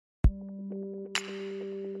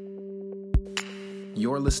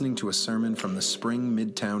You're listening to a sermon from the Spring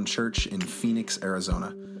Midtown Church in Phoenix,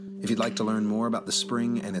 Arizona. If you'd like to learn more about the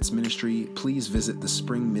Spring and its ministry, please visit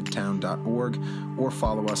thespringmidtown.org or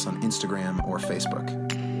follow us on Instagram or Facebook.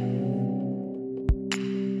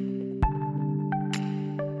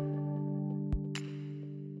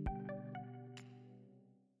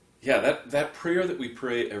 Yeah, that prayer that we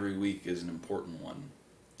pray every week is an important one.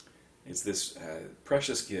 It's this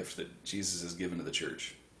precious gift that Jesus has given to the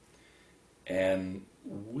church. And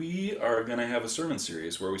we are going to have a sermon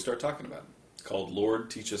series where we start talking about it, called Lord,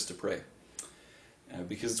 Teach Us to Pray.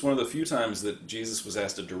 Because it's one of the few times that Jesus was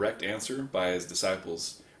asked a direct answer by his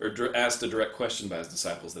disciples, or asked a direct question by his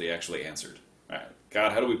disciples that he actually answered. All right,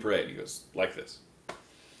 God, how do we pray? And he goes, like this.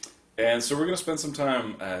 And so we're going to spend some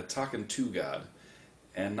time talking to God,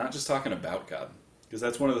 and not just talking about God, because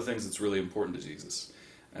that's one of the things that's really important to Jesus.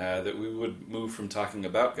 That we would move from talking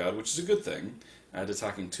about God, which is a good thing, to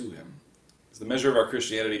talking to Him. So the measure of our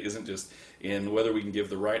Christianity isn't just in whether we can give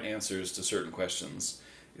the right answers to certain questions.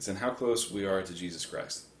 It's in how close we are to Jesus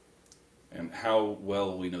Christ, and how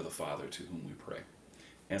well we know the Father to whom we pray.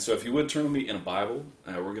 And so if you would turn with me in a Bible,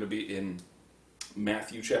 we're going to be in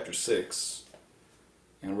Matthew chapter 6,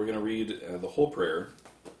 and we're going to read the whole prayer,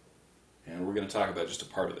 and we're going to talk about just a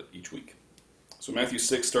part of it each week. So Matthew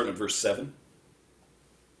 6, starting at verse 7.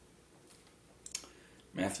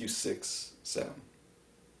 Matthew 6, 7.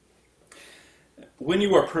 When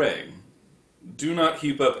you are praying, do not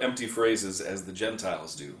heap up empty phrases as the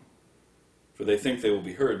Gentiles do, for they think they will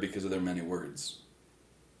be heard because of their many words.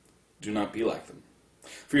 Do not be like them,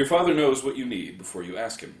 for your Father knows what you need before you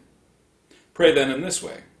ask Him. Pray then in this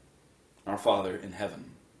way: Our Father in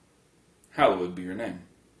heaven, hallowed be your name.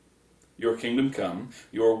 Your kingdom come,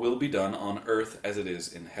 your will be done on earth as it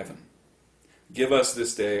is in heaven. Give us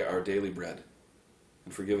this day our daily bread,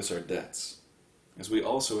 and forgive us our debts, as we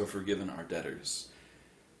also have forgiven our debtors.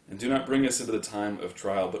 And do not bring us into the time of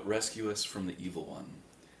trial, but rescue us from the evil one.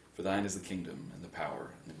 For thine is the kingdom, and the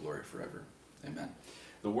power, and the glory forever. Amen.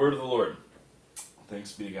 The word of the Lord.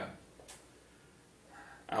 Thanks be to God.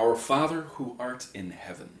 Our Father who art in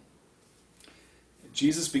heaven.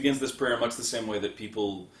 Jesus begins this prayer much the same way that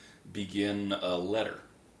people begin a letter,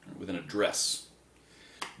 with an address.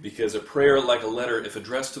 Because a prayer, like a letter, if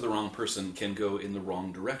addressed to the wrong person, can go in the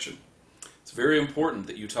wrong direction. It's very important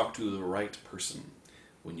that you talk to the right person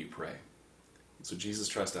when you pray. And so Jesus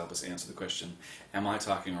tries to help us answer the question,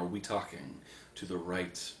 are we talking to the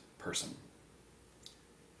right person?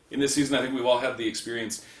 In this season, I think we've all had the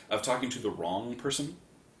experience of talking to the wrong person.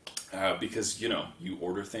 Because, you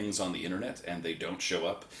order things on the internet and they don't show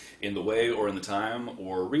up in the way or in the time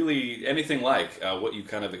or really anything like what you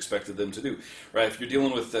kind of expected them to do. Right? If you're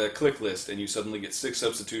dealing with a click list and you suddenly get 6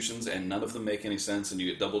 substitutions and none of them make any sense and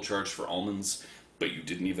you get double charged for almonds, but you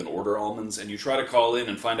didn't even order almonds, and you try to call in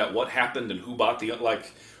and find out what happened and who bought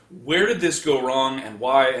where did this go wrong and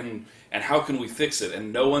why and how can we fix it?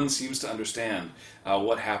 And no one seems to understand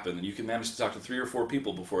what happened. And you can manage to talk to 3 or 4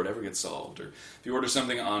 people before it ever gets solved. Or if you order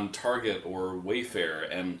something on Target or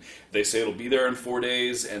Wayfair and they say it'll be there in 4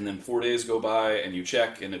 days, and then 4 days go by and you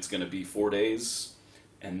check and it's going to be 4 days,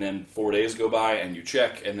 and then 4 days go by and you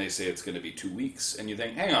check and they say it's going to be 2 weeks, and you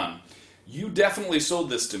think, hang on, you definitely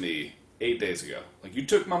sold this to me 8 days ago. You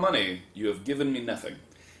took my money, you have given me nothing.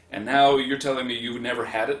 And now you're telling me you never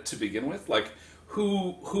had it to begin with?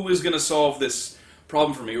 Who is going to solve this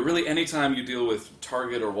problem for me? Or really, anytime you deal with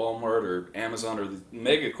Target or Walmart or Amazon or the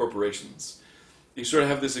mega corporations, you sort of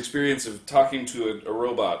have this experience of talking to a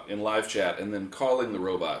robot in live chat and then calling the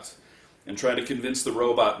robot and trying to convince the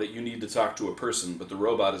robot that you need to talk to a person, but the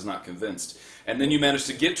robot is not convinced. And then you manage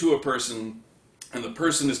to get to a person, and the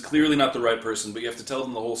person is clearly not the right person, but you have to tell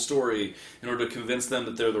them the whole story in order to convince them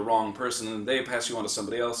that they're the wrong person, and they pass you on to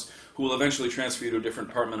somebody else who will eventually transfer you to a different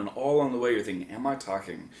department, and all along the way you're thinking, am I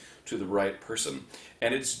talking to the right person?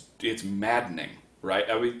 And it's maddening, right?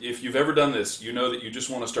 If you've ever done this, you know that you just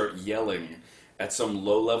want to start yelling at some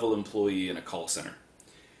low-level employee in a call center.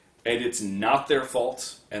 And it's not their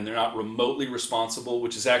fault, and they're not remotely responsible,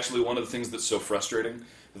 which is actually one of the things that's so frustrating.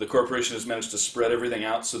 The corporation has managed to spread everything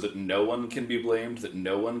out so that no one can be blamed, that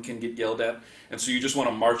no one can get yelled at. And so you just want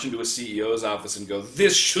to march into a CEO's office and go,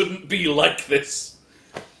 this shouldn't be like this.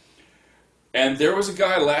 And there was a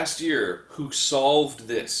guy last year who solved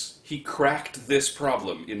this. He cracked this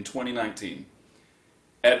problem in 2019.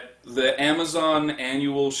 At the Amazon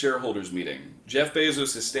annual shareholders meeting, Jeff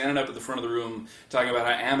Bezos is standing up at the front of the room talking about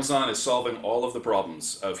how Amazon is solving all of the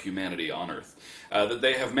problems of humanity on Earth. That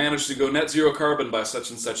they have managed to go net zero carbon by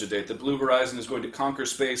such and such a date, that Blue Horizon is going to conquer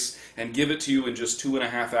space and give it to you in just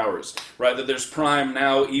 2.5 hours, right? That there's Prime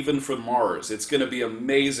now even for Mars. It's going to be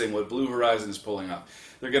amazing what Blue Horizon is pulling up.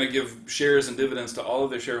 They're going to give shares and dividends to all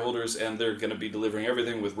of their shareholders, and they're going to be delivering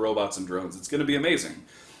everything with robots and drones. It's going to be amazing.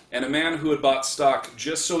 And a man who had bought stock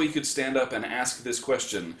just so he could stand up and ask this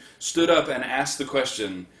question, stood up and asked the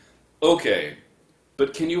question, okay,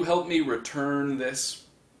 but can you help me return this?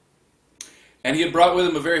 And he had brought with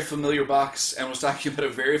him a very familiar box and was talking about a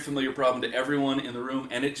very familiar problem to everyone in the room,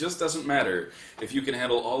 and it just doesn't matter if you can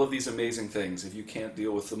handle all of these amazing things if you can't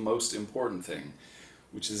deal with the most important thing,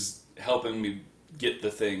 which is helping me get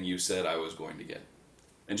the thing you said I was going to get.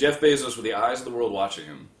 And Jeff Bezos, with the eyes of the world watching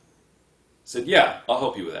him, said, yeah, I'll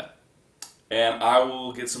help you with that. And I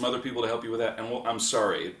will get some other people to help you with that. And well, I'm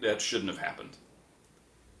sorry, that shouldn't have happened.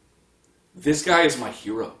 This guy is my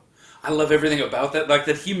hero. I love everything about that. Like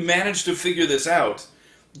that he managed to figure this out,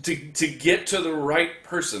 to get to the right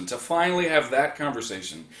person, to finally have that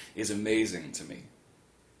conversation is amazing to me.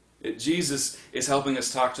 Jesus is helping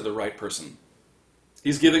us talk to the right person.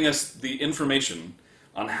 He's giving us the information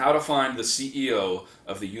on how to find the CEO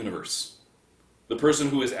of the universe. The person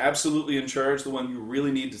who is absolutely in charge, the one you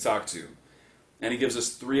really need to talk to. And he gives us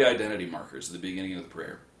 3 identity markers at the beginning of the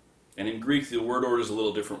prayer. And in Greek, the word order is a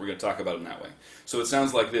little different. We're going to talk about it in that way. So it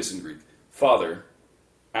sounds like this in Greek. Father,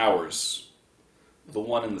 ours, the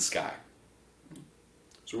one in the sky.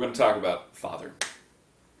 So we're going to talk about Father.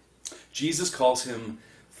 Jesus calls him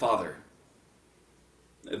Father.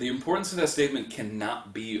 The importance of that statement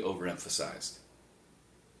cannot be overemphasized.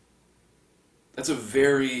 That's a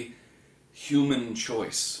very human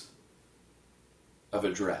choice of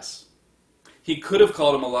address. He could have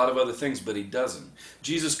called him a lot of other things, but he doesn't.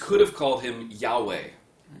 Jesus could have called him Yahweh.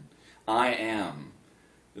 I am.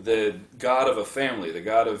 The God of a family, the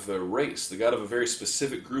God of a race, the God of a very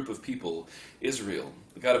specific group of people, Israel.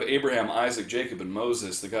 The God of Abraham, Isaac, Jacob, and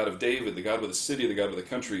Moses. The God of David, the God with a city, the God with a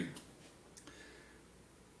country.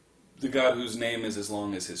 The God whose name is as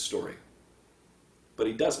long as his story. But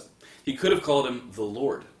he doesn't. He could have called him the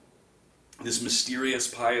Lord. This mysterious,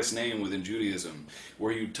 pious name within Judaism,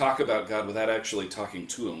 where you talk about God without actually talking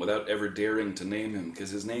to him, without ever daring to name him, because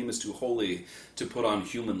his name is too holy to put on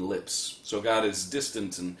human lips. So God is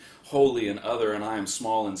distant and holy and other, and I am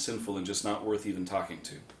small and sinful and just not worth even talking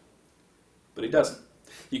to. But he doesn't.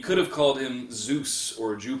 He could have called him Zeus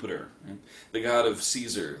or Jupiter, right? The god of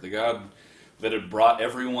Caesar, the god that had brought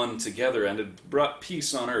everyone together and had brought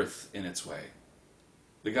peace on earth in its way.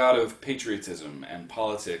 The God of patriotism and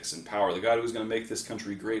politics and power, the God who's going to make this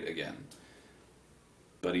country great again.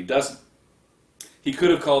 But he doesn't. He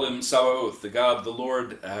could have called him Sabaoth, the God, the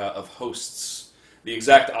Lord of hosts, the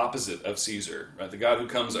exact opposite of Caesar, right? The God who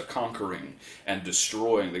comes a conquering and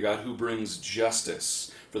destroying, the God who brings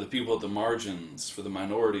justice for the people at the margins, for the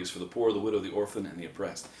minorities, for the poor, the widow, the orphan, and the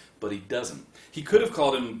oppressed. But he doesn't. He could have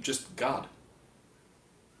called him just God.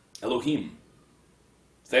 Elohim.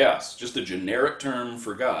 Theos, just a generic term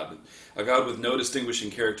for God. A God with no distinguishing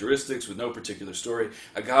characteristics, with no particular story.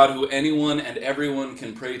 A God who anyone and everyone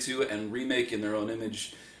can pray to and remake in their own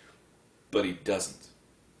image. But he doesn't.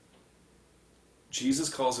 Jesus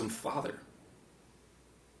calls him Father.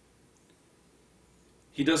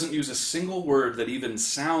 He doesn't use a single word that even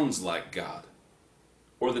sounds like God,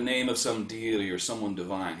 or the name of some deity or someone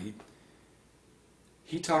divine.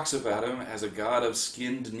 He talks about him as a God of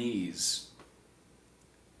skinned knees.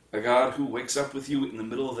 A God who wakes up with you in the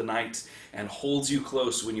middle of the night and holds you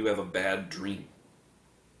close when you have a bad dream.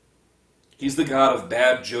 He's the God of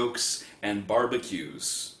bad jokes and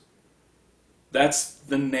barbecues. That's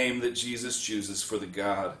the name that Jesus chooses for the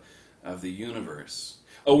God of the universe.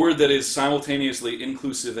 A word that is simultaneously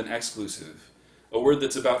inclusive and exclusive. A word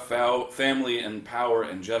that's about family and power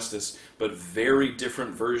and justice, but very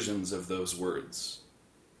different versions of those words.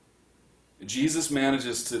 Jesus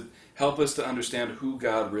manages to help us to understand who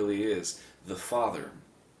God really is, the Father.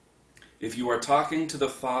 If you are talking to the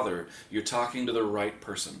Father, you're talking to the right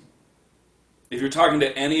person. If you're talking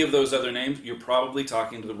to any of those other names, you're probably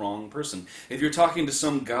talking to the wrong person. If you're talking to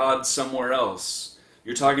some God somewhere else,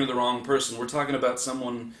 you're talking to the wrong person. We're talking about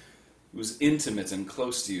someone who's intimate and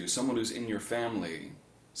close to you, someone who's in your family,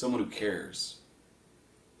 someone who cares.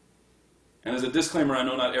 And as a disclaimer, I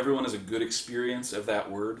know not everyone has a good experience of that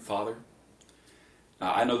word, Father.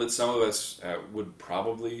 I know that some of us would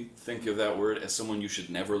probably think of that word as someone you should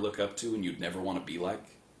never look up to and you'd never want to be like.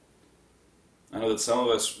 I know that some of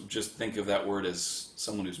us just think of that word as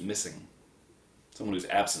someone who's missing. someone who's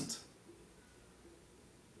absent.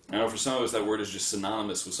 I know for some of us that word is just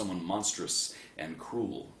synonymous with someone monstrous and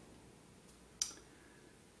cruel.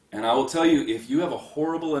 And I will tell you, if you have a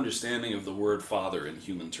horrible understanding of the word Father in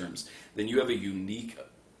human terms, then you have a unique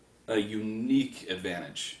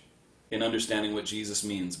advantage in understanding what Jesus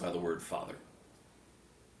means by the word Father.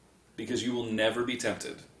 Because you will never be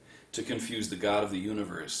tempted to confuse the God of the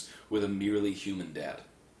universe with a merely human dad.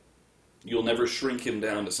 You'll never shrink him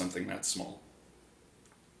down to something that small.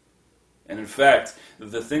 And in fact,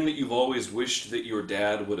 the thing that you've always wished that your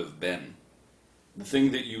dad would have been, the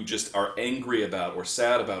thing that you just are angry about or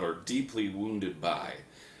sad about or deeply wounded by,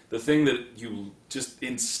 the thing that you just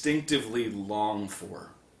instinctively long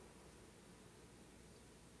for,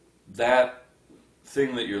 that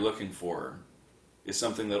thing that you're looking for is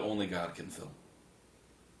something that only God can fill.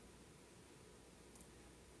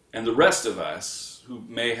 And the rest of us, who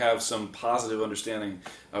may have some positive understanding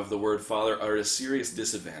of the word Father, are at a serious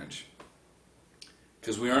disadvantage.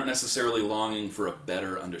 Because we aren't necessarily longing for a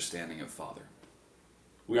better understanding of Father.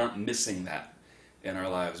 We aren't missing that in our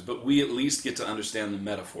lives, but we at least get to understand the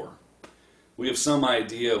metaphor. We have some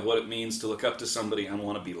idea of what it means to look up to somebody and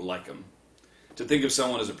want to be like them. To think of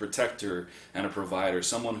someone as a protector and a provider,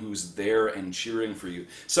 someone who's there and cheering for you.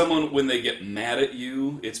 Someone, when they get mad at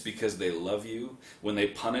you, it's because they love you. When they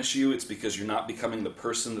punish you, it's because you're not becoming the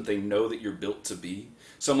person that they know that you're built to be.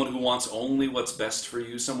 Someone who wants only what's best for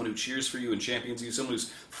you. Someone who cheers for you and champions you. Someone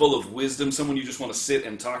who's full of wisdom. Someone you just want to sit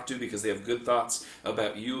and talk to because they have good thoughts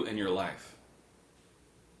about you and your life.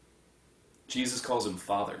 Jesus calls him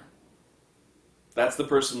Father. That's the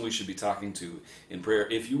person we should be talking to in prayer.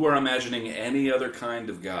 If you are imagining any other kind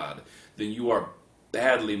of God, then you are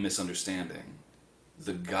badly misunderstanding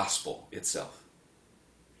the gospel itself.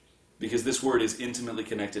 Because this word is intimately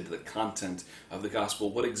connected to the content of the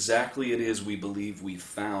gospel, what exactly it is we believe we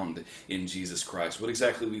found in Jesus Christ, what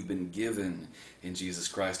exactly we've been given in Jesus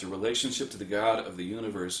Christ, a relationship to the God of the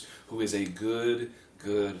universe who is a good,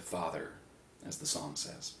 good Father, as the song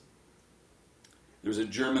says. There was a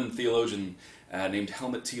German theologian named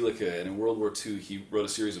Helmut Thielicke, and in World War II he wrote a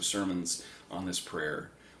series of sermons on this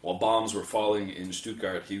prayer. While bombs were falling in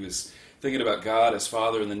Stuttgart, he was thinking about God as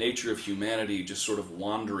Father and the nature of humanity just sort of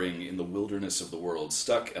wandering in the wilderness of the world,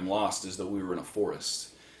 stuck and lost as though we were in a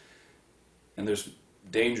forest. And there's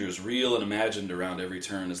dangers, real and imagined, around every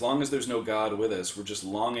turn. As long as there's no God with us, we're just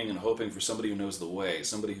longing and hoping for somebody who knows the way,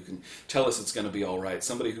 somebody who can tell us it's going to be all right,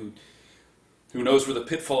 somebody who knows where the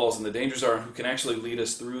pitfalls and the dangers are and who can actually lead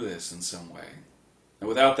us through this in some way. And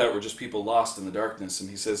without that, we're just people lost in the darkness. And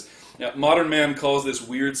he says, modern man calls this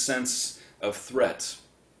weird sense of threat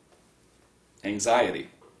anxiety.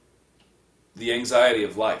 The anxiety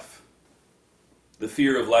of life. The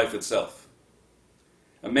fear of life itself.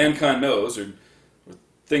 And mankind knows, or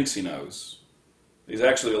thinks he knows, he's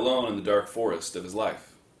actually alone in the dark forest of his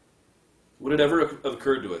life. Would it ever have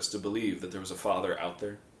occurred to us to believe that there was a Father out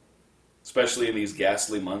there? Especially in these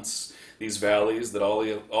ghastly months, these valleys that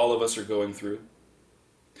all of us are going through.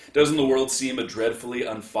 Doesn't the world seem a dreadfully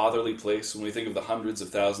unfatherly place when we think of the hundreds of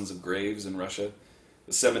thousands of graves in Russia,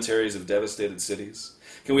 the cemeteries of devastated cities?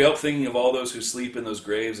 Can we help thinking of all those who sleep in those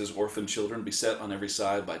graves as orphan children, beset on every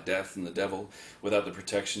side by death and the devil, without the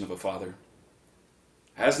protection of a father?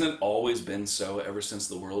 Hasn't it always been so ever since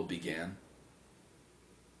the world began?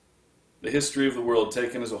 The history of the world,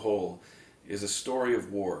 taken as a whole, is a story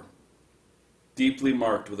of war. Deeply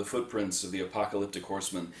marked with the footprints of the apocalyptic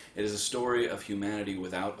horseman, it is a story of humanity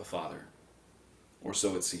without a father. Or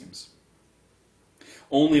so it seems.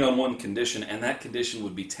 Only on one condition, and that condition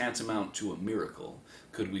would be tantamount to a miracle,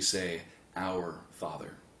 could we say, our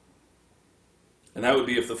Father. And that would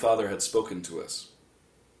be if the Father had spoken to us.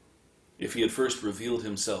 If he had first revealed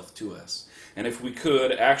himself to us. And if we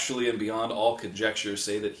could, actually and beyond all conjecture,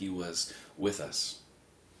 say that he was with us.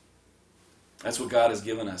 That's what God has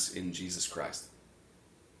given us in Jesus Christ.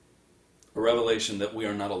 A revelation that we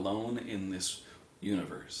are not alone in this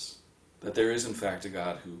universe. That there is in fact a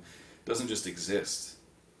God who doesn't just exist,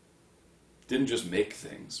 didn't just make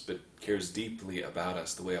things, but cares deeply about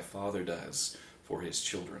us the way a father does for his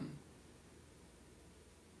children.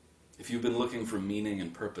 If you've been looking for meaning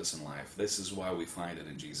and purpose in life, this is why we find it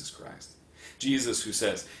in Jesus Christ. Jesus who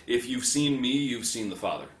says, if you've seen me, you've seen the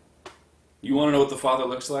Father. You want to know what the Father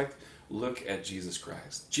looks like? Look at Jesus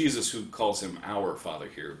Christ. Jesus, who calls him our Father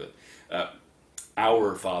here, but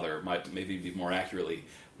our Father might maybe be more accurately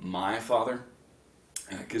my Father,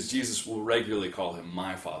 because Jesus will regularly call him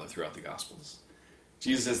my Father throughout the Gospels.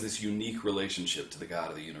 Jesus has this unique relationship to the God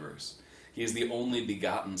of the universe. He is the only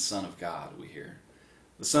begotten Son of God, we hear.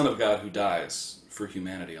 The Son of God who dies for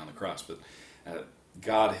humanity on the cross, but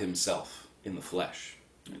God himself in the flesh.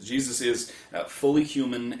 Jesus is fully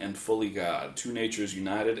human and fully God, two natures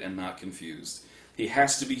united and not confused. He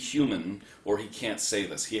has to be human or he can't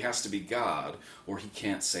save us. He has to be God or he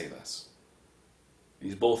can't save us.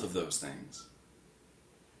 He's both of those things.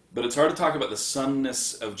 But it's hard to talk about the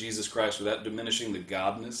sonness of Jesus Christ without diminishing the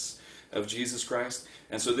godness of Jesus Christ.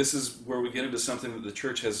 And so this is where we get into something that the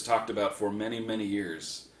church has talked about for many, many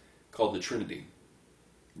years, called the Trinity.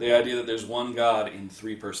 The idea that there's one God in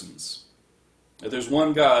three persons. That there's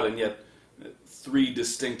one God and yet three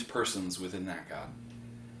distinct persons within that God.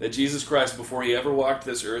 That Jesus Christ, before he ever walked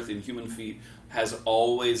this earth in human feet, has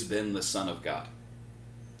always been the Son of God.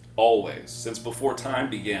 Always. Since before time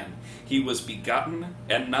began. He was begotten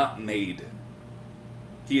and not made.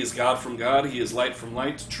 He is God from God. He is light from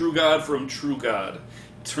light. True God from true God.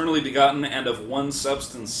 Eternally begotten and of one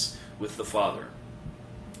substance with the Father.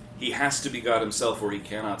 He has to be God himself or he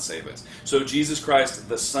cannot save us. So Jesus Christ,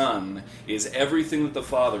 the Son, is everything that the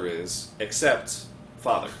Father is except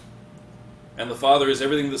Father. And the Father is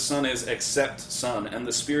everything the Son is except Son. And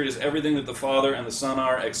the Spirit is everything that the Father and the Son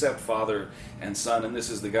are except Father and Son. And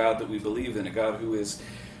this is the God that we believe in, a God who is,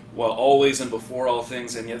 well, always and before all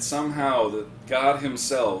things, and yet somehow that God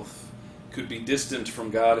himself could be distant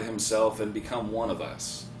from God himself and become one of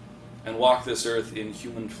us and walk this earth in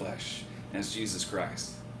human flesh as Jesus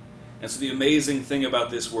Christ. And so the amazing thing about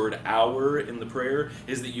this word "our" in the prayer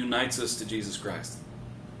is that it unites us to Jesus Christ.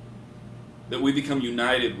 That we become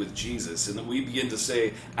united with Jesus, and that we begin to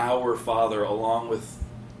say, "Our Father," along with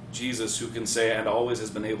Jesus, who can say, and always has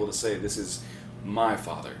been able to say, "This is my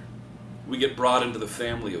Father." We get brought into the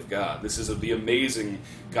family of God. This is the amazing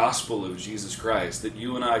gospel of Jesus Christ, that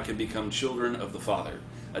you and I can become children of the Father,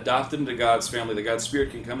 adopted into God's family, that God's Spirit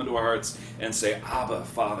can come into our hearts and say, "Abba,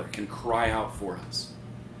 Father," can cry out for us.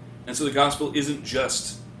 And so the gospel isn't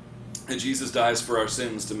just that Jesus dies for our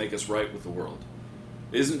sins to make us right with the world.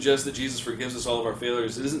 It isn't just that Jesus forgives us all of our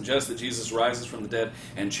failures. It isn't just that Jesus rises from the dead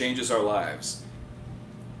and changes our lives.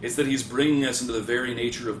 It's that he's bringing us into the very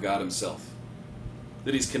nature of God himself.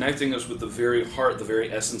 That he's connecting us with the very heart, the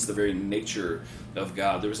very essence, the very nature of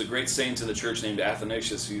God. There was a great saint in the church named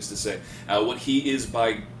Athanasius who used to say, what he is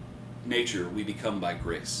by nature, we become by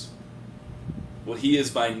grace. What he is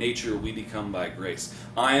by nature, we become by grace.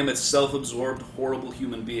 I am a self-absorbed, horrible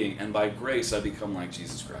human being, and by grace I become like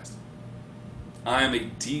Jesus Christ. I am a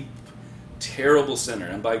deep, terrible sinner,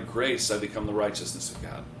 and by grace I become the righteousness of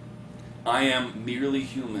God. I am merely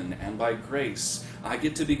human, and by grace I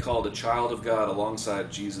get to be called a child of God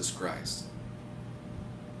alongside Jesus Christ.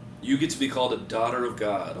 You get to be called a daughter of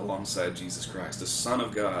God alongside Jesus Christ, a son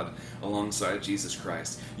of God alongside Jesus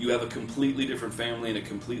Christ. You have a completely different family and a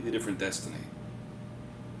completely different destiny.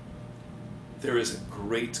 There is a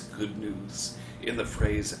great good news in the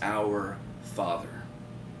phrase, "Our Father."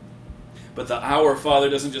 But the "Our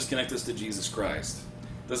Father" doesn't just connect us to Jesus Christ.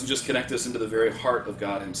 It doesn't just connect us into the very heart of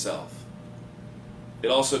God himself. It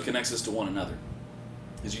also connects us to one another.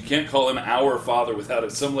 Because you can't call him "Our Father" without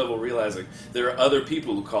at some level realizing there are other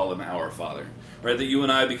people who call him "Our Father." Right? That you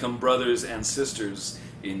and I become brothers and sisters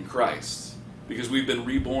in Christ. Because we've been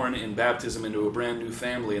reborn in baptism into a brand new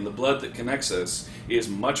family, and the blood that connects us is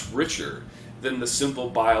much richer than the simple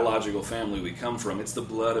biological family we come from. It's the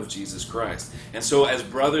blood of Jesus Christ. And so as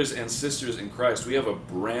brothers and sisters in Christ, we have a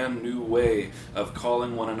brand new way of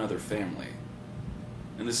calling one another family.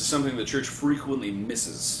 And this is something the church frequently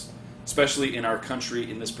misses, especially in our country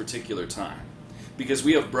in this particular time. Because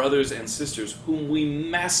we have brothers and sisters whom we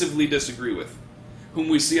massively disagree with, whom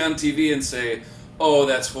we see on TV and say, "Oh,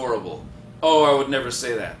 that's horrible. Oh, I would never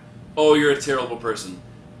say that. Oh, you're a terrible person.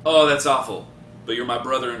 Oh, that's awful. But you're my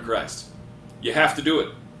brother in Christ." You have to do it.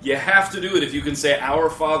 You have to do it if you can say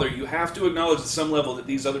 "Our Father." You have to acknowledge at some level that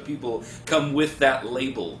these other people come with that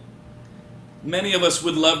label. Many of us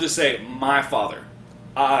would love to say, "My Father."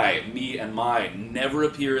 I, me, and my never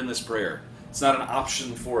appear in this prayer. It's not an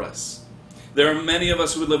option for us. There are many of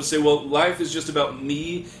us who would love to say, "Well, life is just about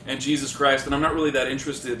me and Jesus Christ, and I'm not really that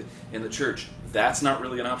interested in the church." That's not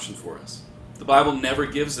really an option for us. The Bible never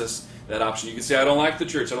gives us that option. You can say, "I don't like the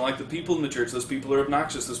church. I don't like the people in the church. Those people are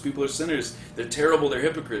obnoxious. Those people are sinners. They're terrible. They're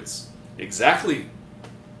hypocrites." Exactly.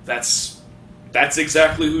 That's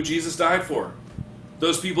exactly who Jesus died for.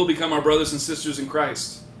 Those people become our brothers and sisters in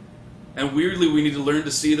Christ. And weirdly, we need to learn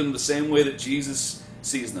to see them the same way that Jesus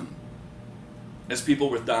sees them. As people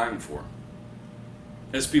worth dying for.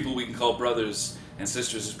 As people we can call brothers and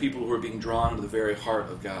sisters. As people who are being drawn into the very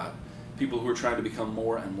heart of God. People who are trying to become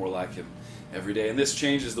more and more like him every day. And this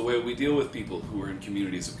changes the way we deal with people who are in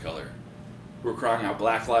communities of color, who are crying out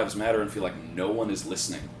Black Lives Matter and feel like no one is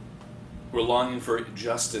listening. who are longing for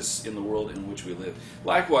justice in the world in which we live.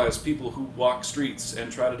 Likewise, people who walk streets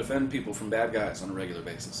and try to defend people from bad guys on a regular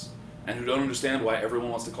basis, and who don't understand why everyone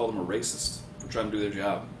wants to call them a racist for trying to do their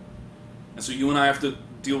job. And so you and I have to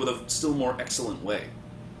deal with a still more excellent way,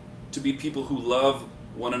 to be people who love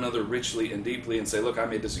one another richly and deeply and say, look, I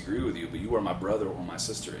may disagree with you, but you are my brother or my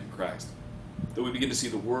sister in Christ. That we begin to see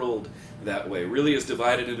the world that way, really is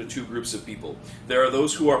divided into two groups of people. There are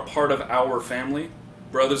those who are part of our family,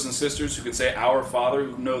 brothers and sisters who can say, our Father,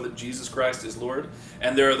 who know that Jesus Christ is Lord.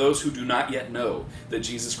 And there are those who do not yet know that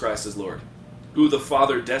Jesus Christ is Lord, who the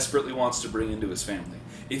Father desperately wants to bring into his family.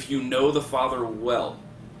 If you know the Father well,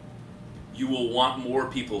 you will want more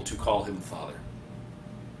people to call him Father.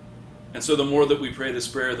 And so the more that we pray this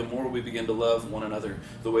prayer, the more we begin to love one another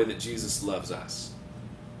the way that Jesus loves us.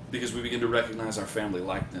 Because we begin to recognize our family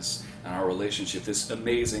likeness and our relationship, this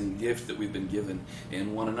amazing gift that we've been given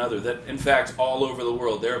in one another. That, in fact, all over the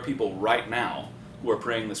world, there are people right now who are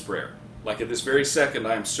praying this prayer. Like at this very second,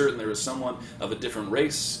 I am certain there is someone of a different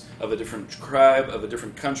race, of a different tribe, of a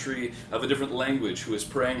different country, of a different language who is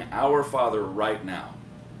praying our Father right now.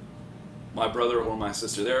 My brother or my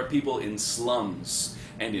sister. There are people in slums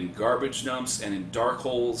and in garbage dumps and in dark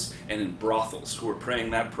holes and in brothels who are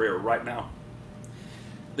praying that prayer right now.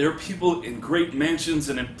 There are people in great mansions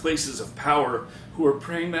and in places of power who are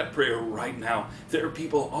praying that prayer right now. There are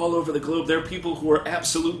people all over the globe. There are people who are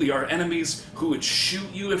absolutely our enemies, who would shoot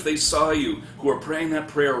you if they saw you, who are praying that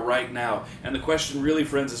prayer right now. And the question really,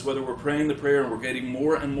 friends, is whether we're praying the prayer and we're getting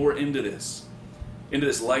more and more into this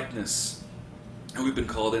likeness that we've been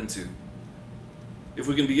called into. If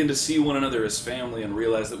we can begin to see one another as family and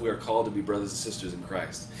realize that we are called to be brothers and sisters in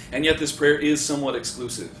Christ. And yet this prayer is somewhat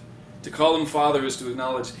exclusive. To call him Father is to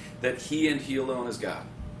acknowledge that he and he alone is God.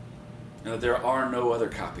 And that there are no other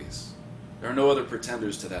copies. There are no other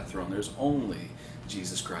pretenders to that throne. There's only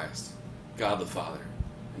Jesus Christ, God the Father,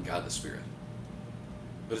 and God the Spirit.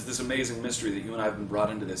 But it's this amazing mystery that you and I have been brought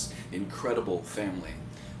into this incredible family.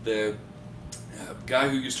 The guy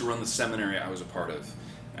who used to run the seminary I was a part of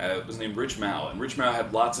was named Rich Mao. And Rich Mao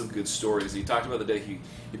had lots of good stories. And he talked about the day he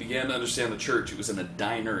began to understand the church. It was in a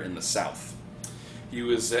diner in the South. He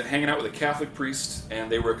was hanging out with a Catholic priest, and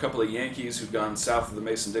they were a couple of Yankees who'd gone south of the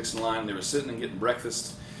Mason-Dixon line. They were sitting and getting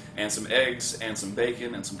breakfast, and some eggs and some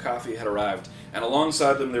bacon and some coffee had arrived. And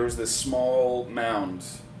alongside them there was this small mound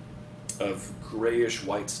of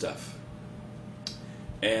grayish-white stuff.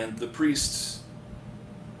 And the priest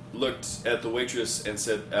looked at the waitress and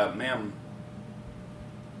said, ma'am,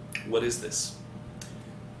 what is this?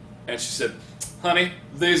 And she said, honey,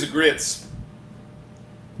 these are grits.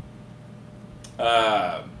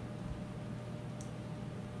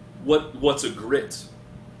 What's a grit?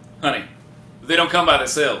 Honey, they don't come by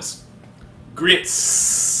themselves.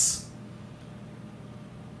 Grits.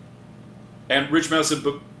 And Rich Mao said,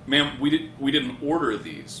 but ma'am, we didn't order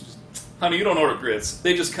these. Honey, you don't order grits.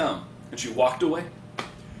 They just come. And she walked away.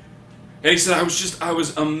 And he said, I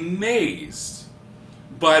was amazed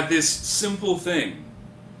by this simple thing.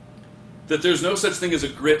 That there's no such thing as a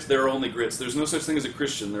grit, there are only grits. There's no such thing as a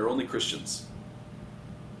Christian, there are only Christians.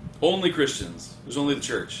 Only Christians. There's only the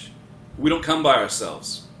church. We don't come by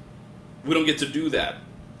ourselves. We don't get to do that.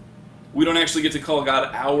 We don't actually get to call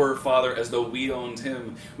God our Father as though we owned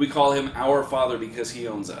him. We call him our Father because he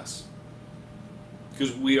owns us.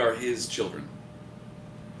 Because we are his children.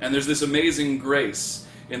 And there's this amazing grace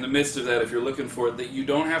in the midst of that, if you're looking for it, that you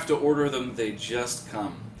don't have to order them, they just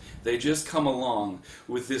come. They just come along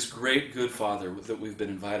with this great good Father that we've been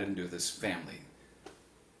invited into this family.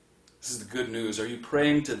 This is the good news. Are you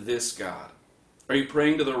praying to this God? Are you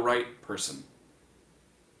praying to the right person?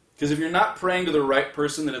 Because if you're not praying to the right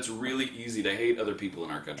person, then it's really easy to hate other people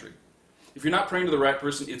in our country. If you're not praying to the right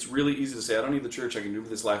person, it's really easy to say, I don't need the church, I can do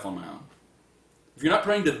this life on my own. If you're not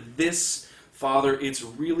praying to this Father, it's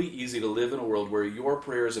really easy to live in a world where your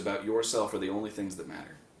prayers about yourself are the only things that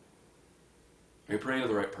matter. Are you praying to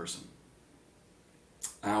the right person?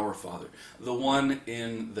 Our Father, the one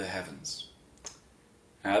in the heavens.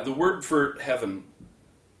 The word for heaven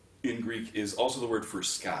in Greek is also the word for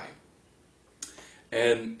sky.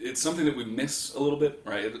 And it's something that we miss a little bit,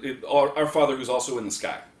 right? Our Father who's also in the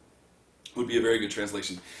sky would be a very good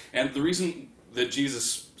translation. And the reason that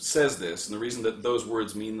Jesus says this, and the reason that those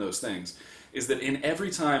words mean those things, is that in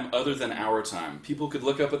every time other than our time, people could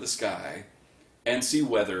look up at the sky and see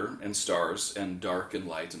weather and stars and dark and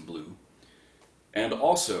light and blue, and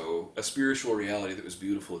also a spiritual reality that was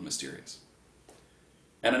beautiful and mysterious.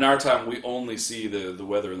 And in our time, we only see the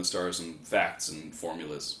weather and the stars and facts and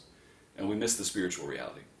formulas, and we miss the spiritual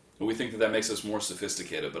reality. And we think that makes us more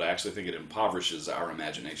sophisticated, but I actually think it impoverishes our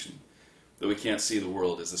imagination. that we can't see the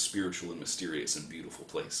world as a spiritual and mysterious and beautiful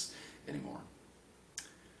place anymore.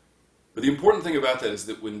 But the important thing about that is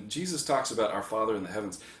that when Jesus talks about our Father in the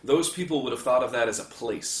heavens, those people would have thought of that as a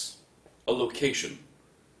place, a location.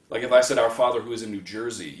 Like if I said our Father who is in New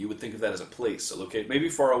Jersey, you would think of that as a place, a location, maybe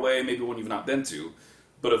far away, maybe one you've not been to,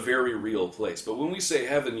 but a very real place. But when we say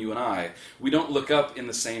heaven, you and I, we don't look up in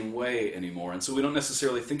the same way anymore, and so we don't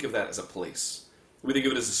necessarily think of that as a place. We think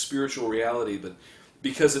of it as a spiritual reality, but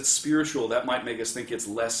because it's spiritual, that might make us think it's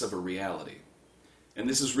less of a reality. And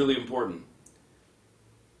this is really important.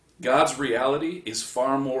 God's reality is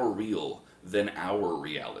far more real than our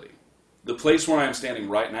reality. The place where I am standing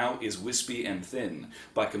right now is wispy and thin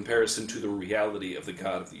by comparison to the reality of the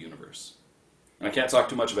God of the universe. And I can't talk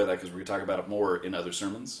too much about that because we're going to talk about it more in other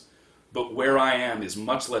sermons. But where I am is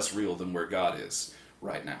much less real than where God is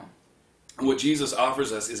right now. And what Jesus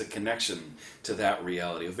offers us is a connection to that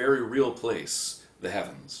reality, a very real place, the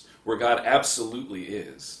heavens, where God absolutely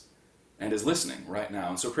is and is listening right now.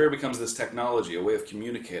 And so prayer becomes this technology, a way of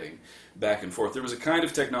communicating back and forth. There was a kind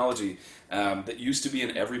of technology that used to be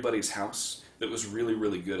in everybody's house that was really,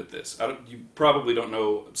 really good at this. You probably don't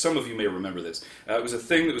know, some of you may remember this. It was a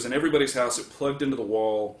thing that was in everybody's house. It plugged into the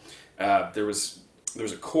wall. There was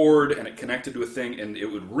a cord, and it connected to a thing, and it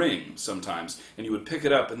would ring sometimes. And you would pick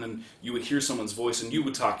it up, and then you would hear someone's voice, and you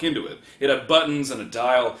would talk into it. It had buttons and a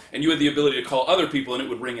dial, and you had the ability to call other people, and it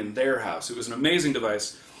would ring in their house. It was an amazing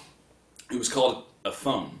device. It was called a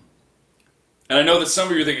phone. And I know that some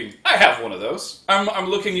of you are thinking, I have one of those. I'm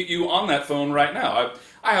looking at you on that phone right now.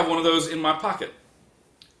 I have one of those in my pocket.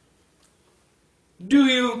 Do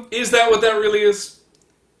you? Is that what that really is?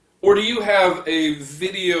 Or do you have a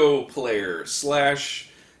video player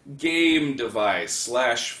 / game device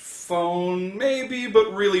 / phone, maybe,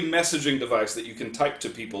 but really messaging device that you can type to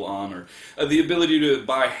people on, or the ability to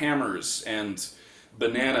buy hammers and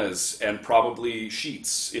bananas and probably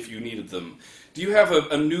sheets if you needed them? Do you have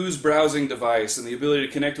a news browsing device and the ability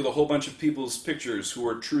to connect with a whole bunch of people's pictures who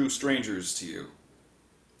are true strangers to you?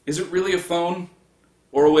 Is it really a phone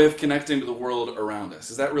or a way of connecting to the world around us?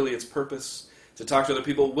 Is that really its purpose? To talk to other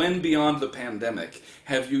people? When beyond the pandemic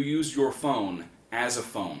have you used your phone as a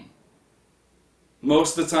phone?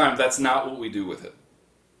 Most of the time, that's not what we do with it.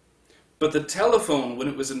 But the telephone, when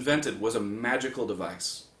it was invented, was a magical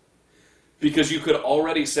device. Because you could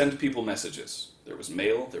already send people messages. There was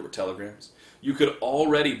mail, there were telegrams. You could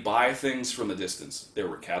already buy things from a distance. There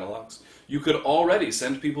were catalogs. You could already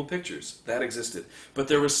send people pictures. That existed. But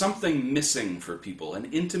there was something missing for people, an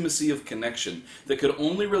intimacy of connection that could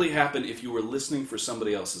only really happen if you were listening for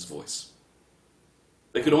somebody else's voice.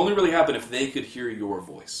 That could only really happen if they could hear your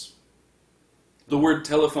voice. The word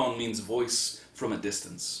telephone means voice from a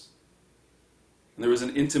distance. And there was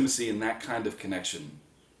an intimacy in that kind of connection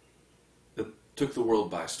that took the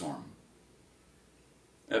world by storm.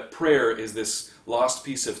 Prayer is this lost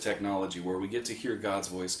piece of technology where we get to hear God's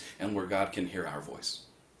voice and where God can hear our voice.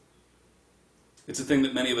 It's a thing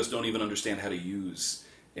that many of us don't even understand how to use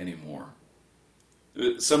anymore.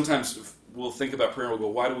 Sometimes we'll think about prayer and we'll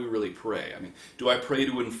go, why do we really pray? I mean, do I pray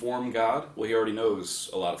to inform God? Well, He already knows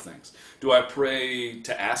a lot of things. Do I pray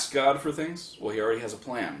to ask God for things? Well, He already has a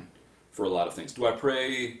plan for a lot of things. Do I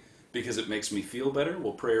pray because it makes me feel better?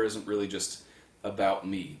 Well, prayer isn't really just about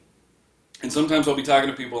me. And sometimes I'll be talking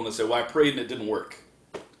to people and they'll say, well, I prayed and it didn't work.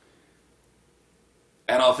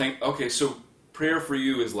 And I'll think, okay, so prayer for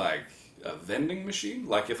you is like a vending machine?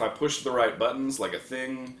 Like if I pushed the right buttons, like a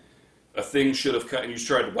thing should have cut, and you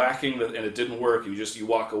tried whacking and it didn't work, and you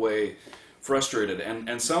walk away frustrated.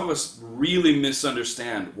 And some of us really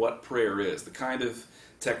misunderstand what prayer is, the kind of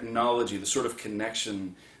technology, the sort of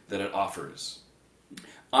connection that it offers.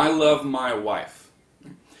 I love my wife,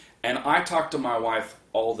 and I talk to my wife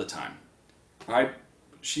all the time.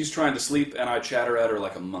 She's trying to sleep, and I chatter at her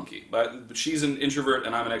like a monkey. But she's an introvert,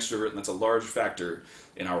 and I'm an extrovert, and that's a large factor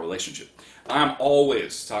in our relationship. I'm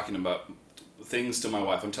always talking about things to my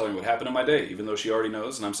wife. I'm telling her what happened in my day, even though she already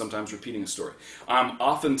knows, and I'm sometimes repeating a story. I'm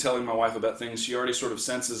often telling my wife about things she already sort of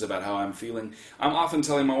senses about how I'm feeling. I'm often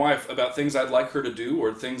telling my wife about things I'd like her to do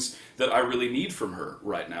or things that I really need from her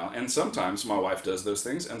right now. And sometimes my wife does those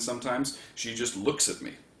things, and sometimes she just looks at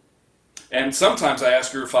me. And sometimes I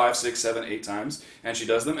ask her 5, 6, 7, 8 times, and she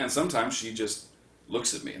does them, and sometimes she just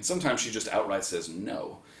looks at me. And sometimes she just outright says,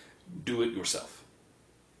 no, do it yourself.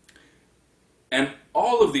 And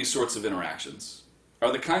all of these sorts of interactions are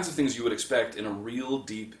the kinds of things you would expect in a real,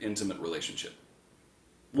 deep, intimate relationship.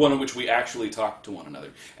 One in which we actually talk to one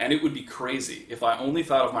another. And it would be crazy if I only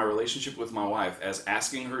thought of my relationship with my wife as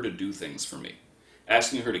asking her to do things for me.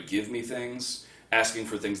 Asking her to give me things, asking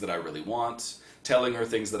for things that I really want, telling her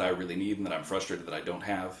things that I really need and that I'm frustrated that I don't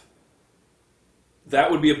have.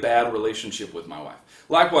 that would be a bad relationship with my wife.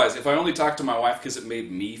 Likewise, if I only talk to my wife because it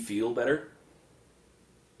made me feel better,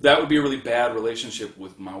 that would be a really bad relationship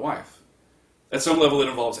with my wife. At some level, it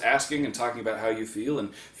involves asking and talking about how you feel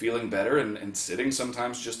and feeling better and sitting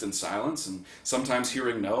sometimes just in silence and sometimes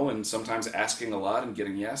hearing no and sometimes asking a lot and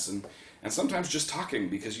getting yes and sometimes just talking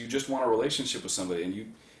because you just want a relationship with somebody and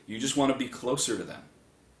you just want to be closer to them.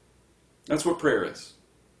 That's what prayer is.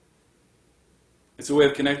 It's a way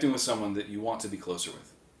of connecting with someone that you want to be closer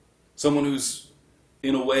with. Someone who's,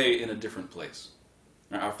 in a way, in a different place.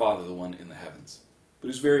 Our Father, the one in the heavens. But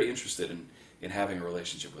who's very interested in having a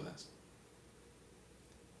relationship with us.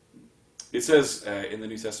 It says in the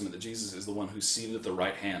New Testament that Jesus is the one who's seated at the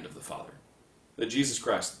right hand of the Father. That Jesus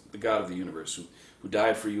Christ, the God of the universe, who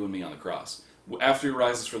died for you and me on the cross, after he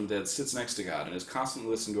rises from the dead, sits next to God and is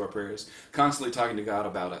constantly listening to our prayers, constantly talking to God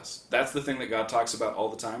about us. That's the thing that God talks about all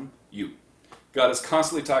the time, you. God is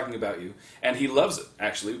constantly talking about you, and he loves it,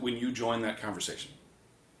 actually, when you join that conversation.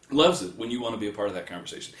 Loves it when you want to be a part of that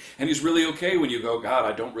conversation. And he's really okay when you go, God,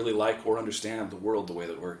 I don't really like or understand the world the way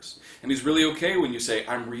that it works. And he's really okay when you say,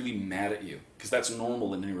 I'm really mad at you, because that's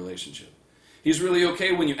normal in any relationship. He's really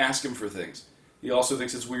okay when you ask him for things. He also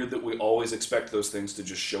thinks it's weird that we always expect those things to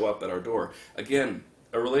just show up at our door. Again,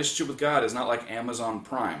 a relationship with God is not like Amazon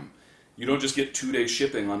Prime. You don't just get 2-day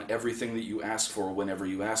shipping on everything that you ask for whenever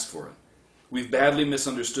you ask for it. We've badly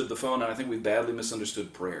misunderstood the phone, and I think we've badly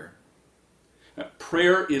misunderstood prayer. Now,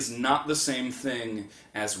 prayer is not the same thing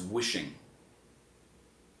as wishing.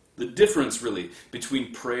 The difference, really,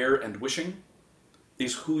 between prayer and wishing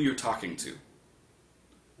is who you're talking to.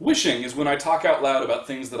 Wishing is when I talk out loud about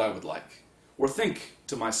things that I would like, or think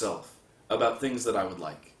to myself about things that I would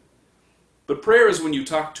like. But prayer is when you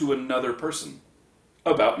talk to another person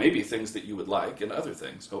about maybe things that you would like, and other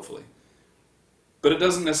things, hopefully. But it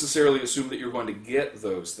doesn't necessarily assume that you're going to get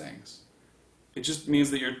those things. It just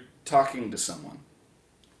means that you're talking to someone.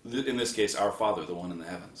 In this case, our Father, the one in the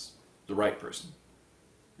heavens, the right person.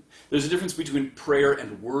 There's a difference between prayer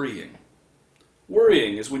and worrying.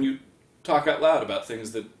 Worrying is when you talk out loud about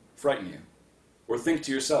things that frighten you, or think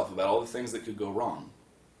to yourself about all the things that could go wrong.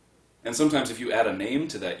 And sometimes if you add a name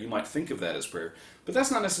to that, you might think of that as prayer, but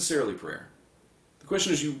that's not necessarily prayer. The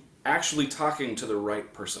question is, you actually talking to the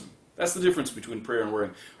right person? That's the difference between prayer and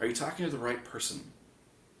worrying. Are you talking to the right person?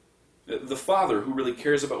 The Father who really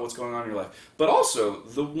cares about what's going on in your life, but also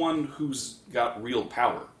the one who's got real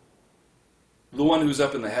power. The one who's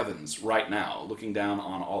up in the heavens right now, looking down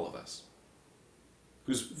on all of us.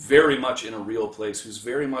 Who's very much in a real place, who's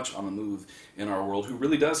very much on the move in our world, who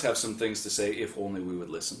really does have some things to say if only we would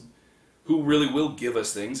listen. Who really will give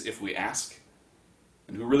us things if we ask.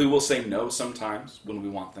 And who really will say no sometimes when we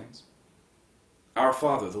want things. Our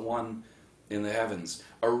Father, the one in the heavens,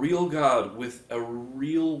 a real God with a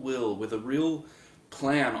real will, with a real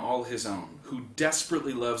plan all his own, who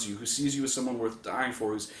desperately loves you, who sees you as someone worth dying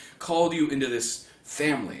for, who's called you into this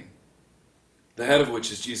family, the head of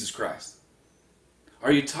which is Jesus Christ.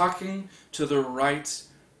 Are you talking to the right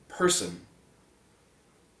person?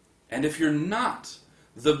 And if you're not,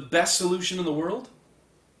 the best solution in the world,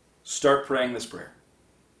 start praying this prayer.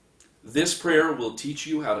 This prayer will teach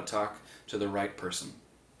you how to talk to the right person.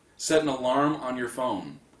 Set an alarm on your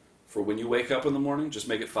phone for when you wake up in the morning, just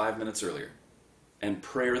make it 5 minutes earlier. And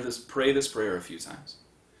pray this prayer a few times.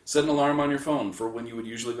 Set an alarm on your phone for when you would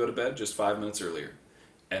usually go to bed, just 5 minutes earlier.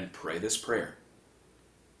 And pray this prayer.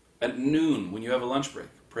 At noon, when you have a lunch break,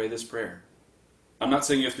 pray this prayer. I'm not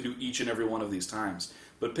saying you have to do each and every one of these times,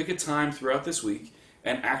 but pick a time throughout this week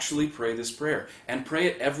and actually pray this prayer. And pray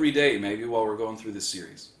it every day, maybe, while we're going through this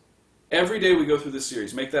series. Every day we go through this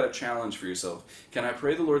series, make that a challenge for yourself. Can I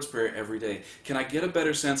pray the Lord's Prayer every day? Can I get a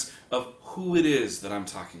better sense of who it is that I'm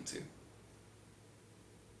talking to?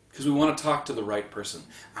 Because we want to talk to the right person,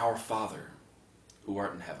 our Father, who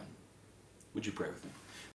art in heaven. Would you pray with me?